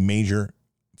every major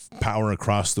power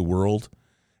across the world,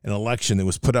 an election that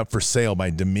was put up for sale by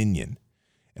Dominion,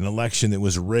 an election that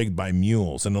was rigged by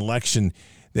mules, an election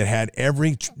that had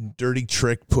every dirty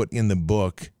trick put in the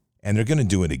book, and they're going to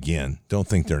do it again. Don't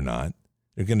think they're not.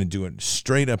 They're going to do it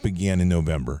straight up again in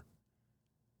November.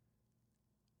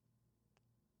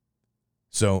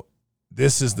 So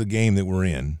this is the game that we're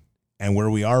in. And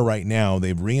where we are right now,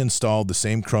 they've reinstalled the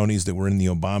same cronies that were in the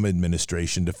Obama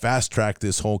administration to fast-track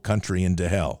this whole country into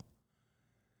hell.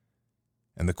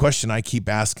 And the question I keep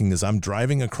asking is, I'm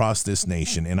driving across this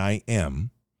nation, and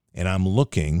I'm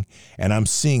looking, and I'm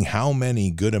seeing how many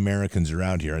good Americans are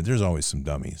out here. There's always some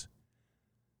dummies.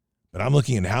 But I'm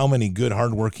looking at how many good,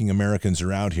 hardworking Americans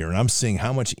are out here, and I'm seeing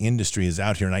how much industry is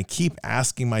out here, and I keep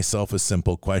asking myself a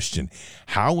simple question.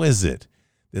 How is it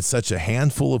that such a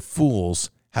handful of fools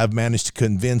have managed to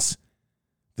convince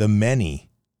the many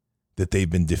that they've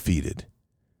been defeated?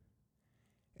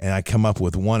 And I come up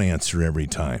with one answer every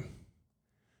time.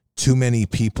 Too many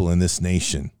people in this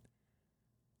nation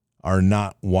are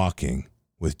not walking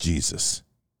with Jesus.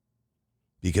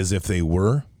 Because if they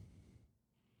were,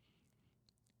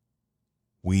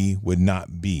 we would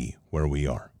not be where we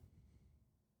are.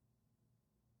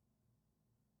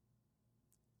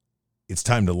 It's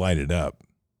time to light it up.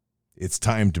 It's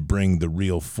time to bring the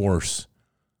real force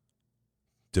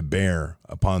to bear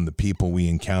upon the people we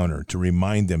encounter, to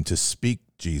remind them to speak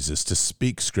Jesus, to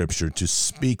speak Scripture, to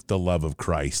speak the love of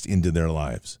Christ into their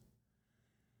lives.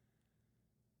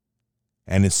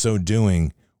 And in so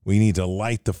doing, we need to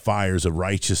light the fires of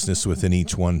righteousness within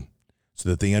each one so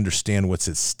that they understand what's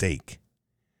at stake.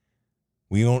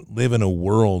 We don't live in a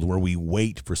world where we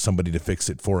wait for somebody to fix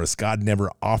it for us. God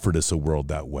never offered us a world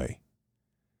that way.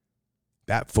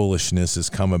 That foolishness has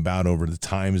come about over the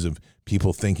times of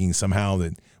people thinking somehow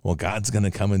that Well, God's going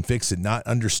to come and fix it, not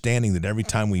understanding that every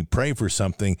time we pray for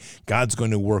something, God's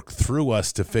going to work through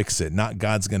us to fix it, not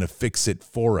God's going to fix it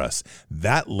for us.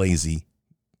 That lazy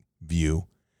view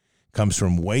comes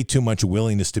from way too much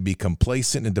willingness to be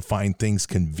complacent and to find things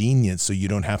convenient so you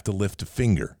don't have to lift a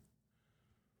finger.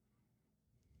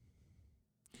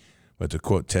 But to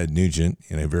quote Ted Nugent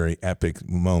in a very epic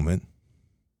moment,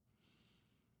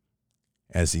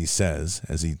 as he says,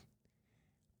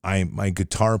 my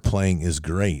guitar playing is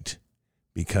great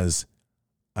because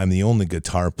I'm the only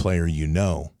guitar player you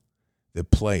know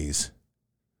that plays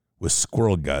with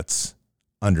squirrel guts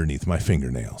underneath my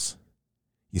fingernails.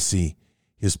 You see,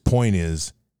 his point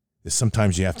is that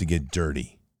sometimes you have to get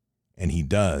dirty, and he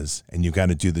does, and you got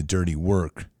to do the dirty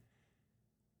work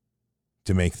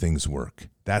to make things work.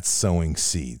 That's sowing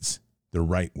seeds the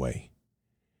right way.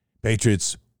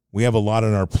 Patriots, we have a lot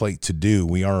on our plate to do.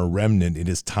 We are a remnant. It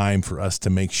is time for us to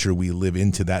make sure we live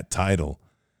into that title.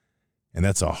 And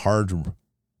that's a hard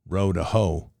row to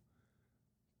hoe,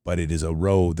 but it is a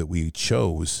row that we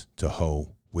chose to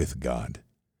hoe with God.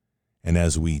 And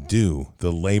as we do,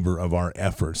 the labor of our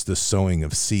efforts, the sowing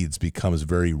of seeds becomes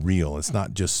very real. It's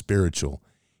not just spiritual,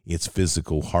 it's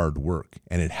physical hard work,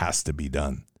 and it has to be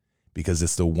done because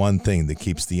it's the one thing that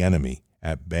keeps the enemy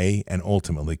at bay and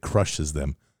ultimately crushes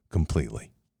them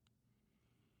completely.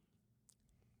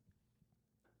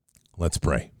 Let's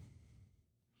pray.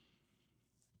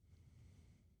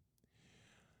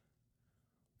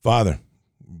 Father,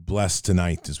 bless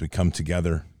tonight as we come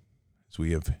together, as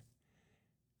we have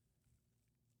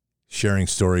sharing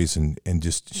stories and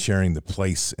just sharing the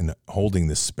place and holding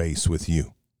this space with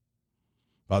you.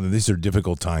 Father, these are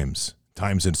difficult times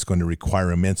that it's going to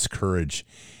require immense courage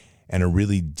and a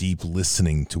really deep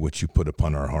listening to what you put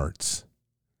upon our hearts.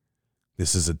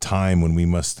 This is a time when we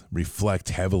must reflect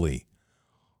heavily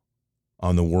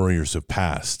on the warriors of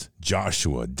past,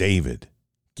 Joshua, David,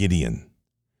 Gideon,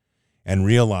 and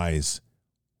realize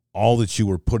all that you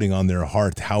were putting on their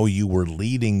heart, how you were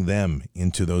leading them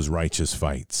into those righteous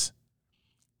fights.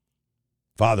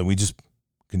 Father, we just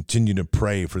continue to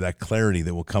pray for that clarity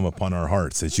that will come upon our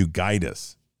hearts as you guide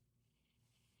us,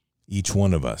 each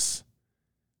one of us,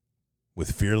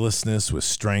 with fearlessness, with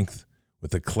strength, with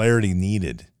the clarity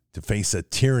needed to face a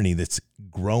tyranny that's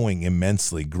growing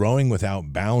immensely, growing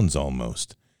without bounds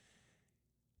almost,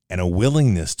 and a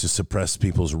willingness to suppress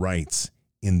people's rights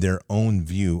in their own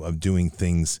view of doing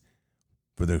things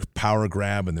for the power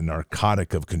grab and the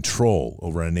narcotic of control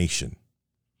over a nation.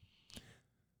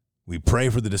 We pray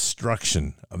for the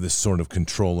destruction of this sort of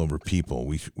control over people.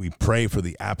 We pray for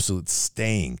the absolute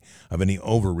staying of any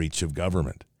overreach of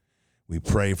government. We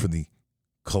pray for the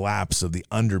collapse of the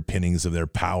underpinnings of their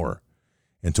power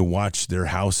and to watch their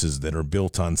houses that are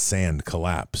built on sand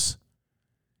collapse.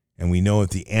 And we know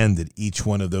at the end that each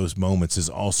one of those moments is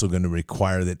also going to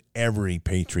require that every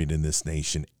patriot in this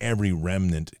nation, every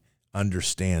remnant,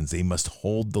 understands they must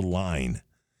hold the line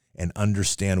and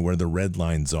understand where the red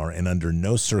lines are and under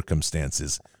no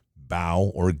circumstances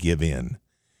bow or give in.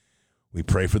 We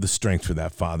pray for the strength for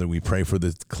that, Father. We pray for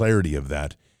the clarity of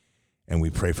that. And we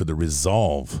pray for the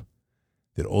resolve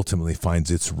that ultimately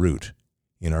finds its root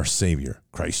in our Savior,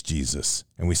 Christ Jesus.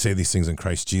 And we say these things in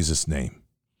Christ Jesus' name.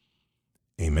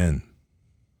 Amen.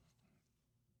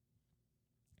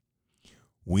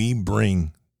 We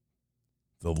bring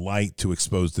the light to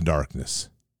expose the darkness,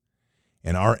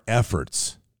 and our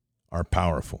efforts are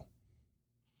powerful.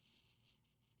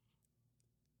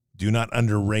 Do not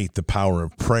underrate the power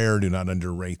of prayer. Do not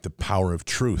underrate the power of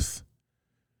truth.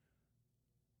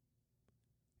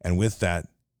 And with that,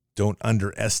 don't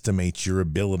underestimate your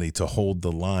ability to hold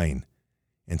the line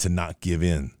and to not give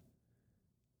in.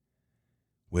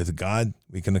 With God,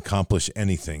 we can accomplish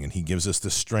anything, and he gives us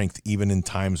the strength even in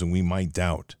times when we might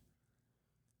doubt.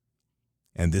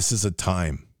 And this is a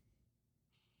time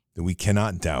that we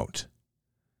cannot doubt.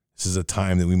 This is a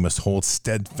time that we must hold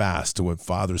steadfast to what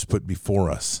Father's put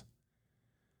before us.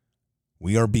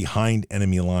 We are behind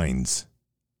enemy lines.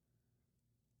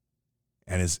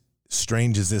 And as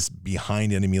strange as this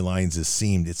behind enemy lines has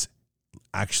seemed, it's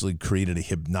actually created a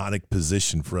hypnotic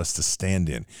position for us to stand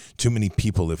in. Too many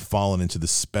people have fallen into the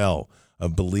spell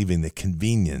of believing that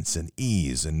convenience and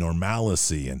ease and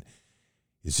normalcy and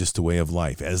is just a way of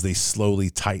life as they slowly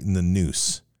tighten the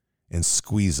noose and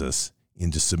squeeze us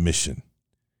into submission.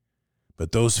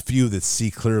 But those few that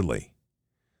see clearly,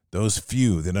 those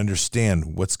few that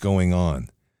understand what's going on,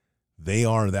 they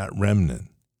are that remnant,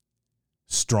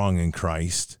 strong in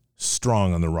Christ,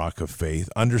 strong on the rock of faith,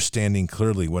 understanding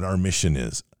clearly what our mission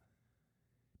is.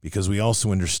 Because we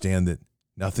also understand that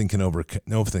nothing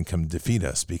can defeat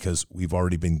us because we've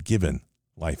already been given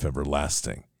life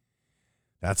everlasting.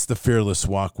 That's the fearless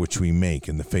walk which we make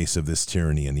in the face of this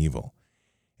tyranny and evil.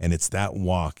 And it's that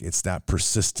walk, it's that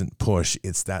persistent push,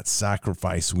 it's that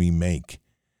sacrifice we make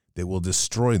that will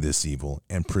destroy this evil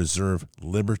and preserve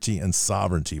liberty and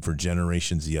sovereignty for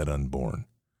generations yet unborn.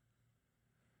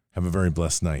 Have a very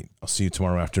blessed night. I'll see you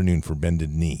tomorrow afternoon for Bended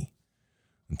Knee.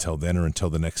 Until then or until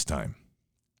the next time.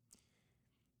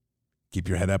 Keep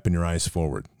your head up and your eyes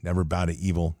forward. Never bow to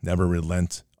evil. Never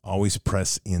relent. Always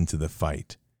press into the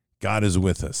fight. God is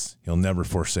with us. He'll never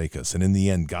forsake us. And in the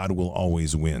end, God will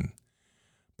always win.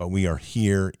 But we are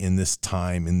here in this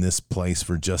time, in this place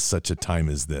for just such a time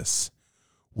as this.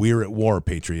 We are at war,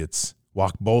 patriots.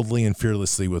 Walk boldly and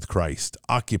fearlessly with Christ.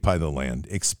 Occupy the land.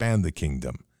 Expand the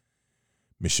kingdom.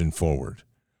 Mission forward.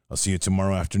 I'll see you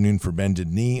tomorrow afternoon for Bended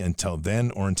Knee. Until then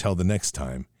or until the next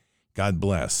time, God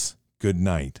bless. Good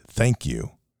night. Thank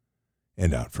you.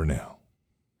 And out for now.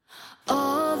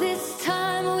 All this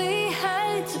time we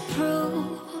had to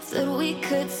prove that we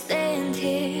could stand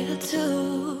here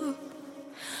too.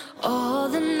 All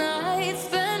the nights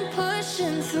spent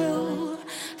pushing through,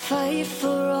 fight for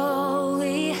all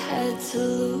we had to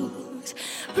lose.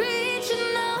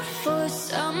 Reaching out for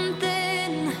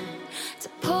something to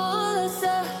pull us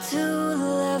up to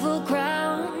level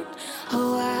ground.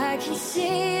 Oh, I can see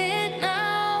it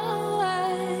now,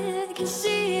 I can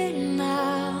see it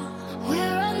now. We're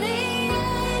on the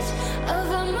edge of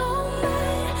a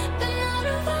moment, been out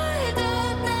of our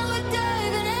depth, now we're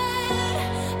diving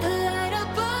in. The light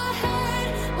up ahead,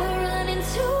 we're running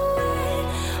to it.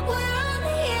 We're on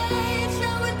the edge,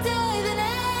 now we're diving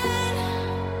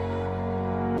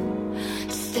in.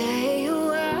 Stay a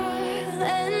while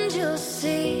and you'll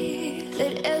see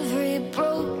that every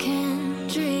broken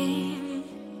dream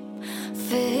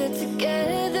fit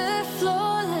together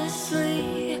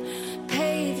flawlessly,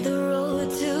 pave the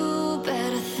road to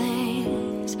better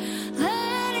things.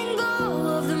 Letting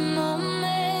go of the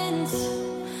moments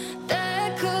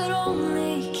that could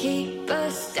only keep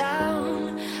us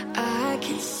down. I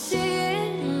can see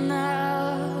it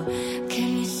now.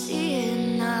 Can you see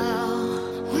it now?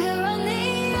 We're on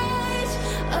the edge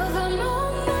of a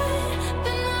moment,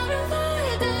 been out of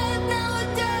our depth, now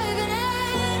we're diving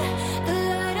in. The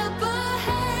light up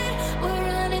ahead, we're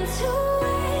running to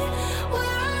it.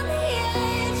 We're on the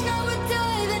edge, now we're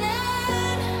diving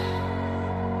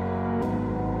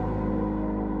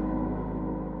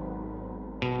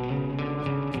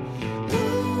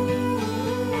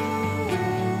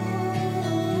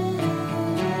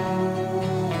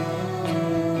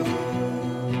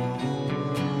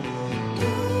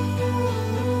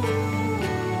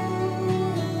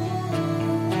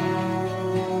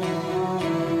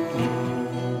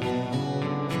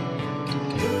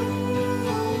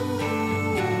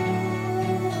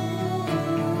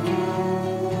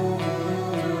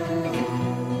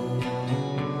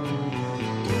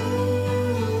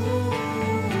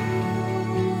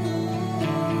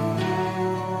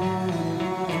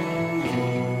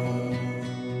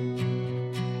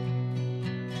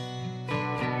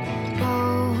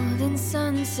golden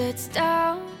sun sets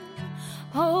down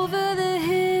over the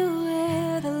hill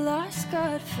where the lost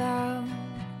got found.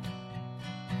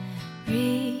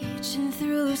 Reaching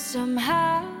through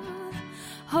somehow.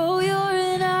 Oh, you're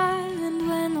an island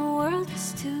when the world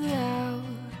is too loud.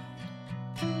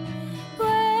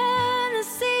 When the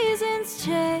seasons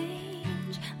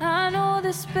change, I know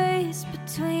the space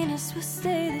between us will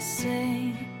stay the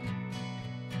same.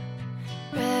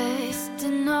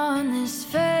 Resting on this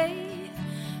faith,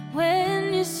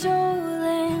 when your soul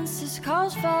answers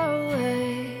calls far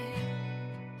away.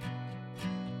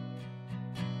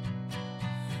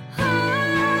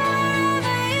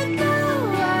 Wherever you go,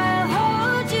 I'll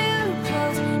hold you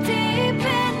close. Deep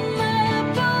in my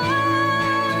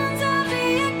bones, I'll be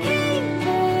a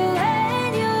keeper when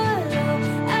you're low.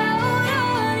 Out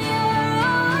on your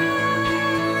own, I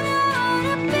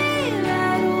wanna be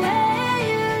right where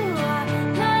you are.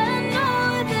 My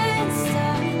northern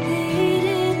star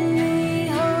leading me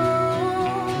home.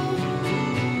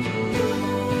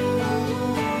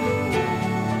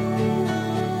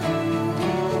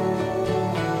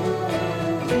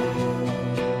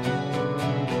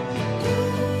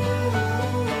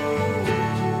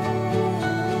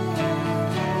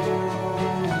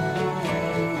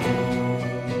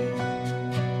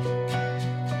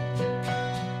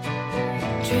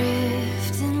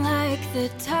 Drifting like the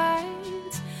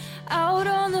tides out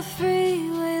on the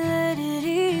freeway, let it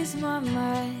ease my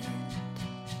mind.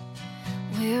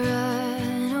 We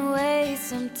run away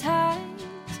sometimes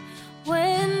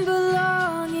when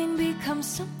belonging becomes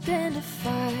something to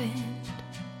find.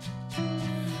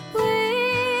 We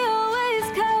always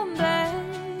come back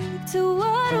to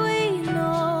what we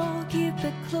know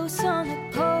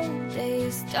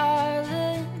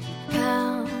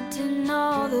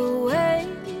the way.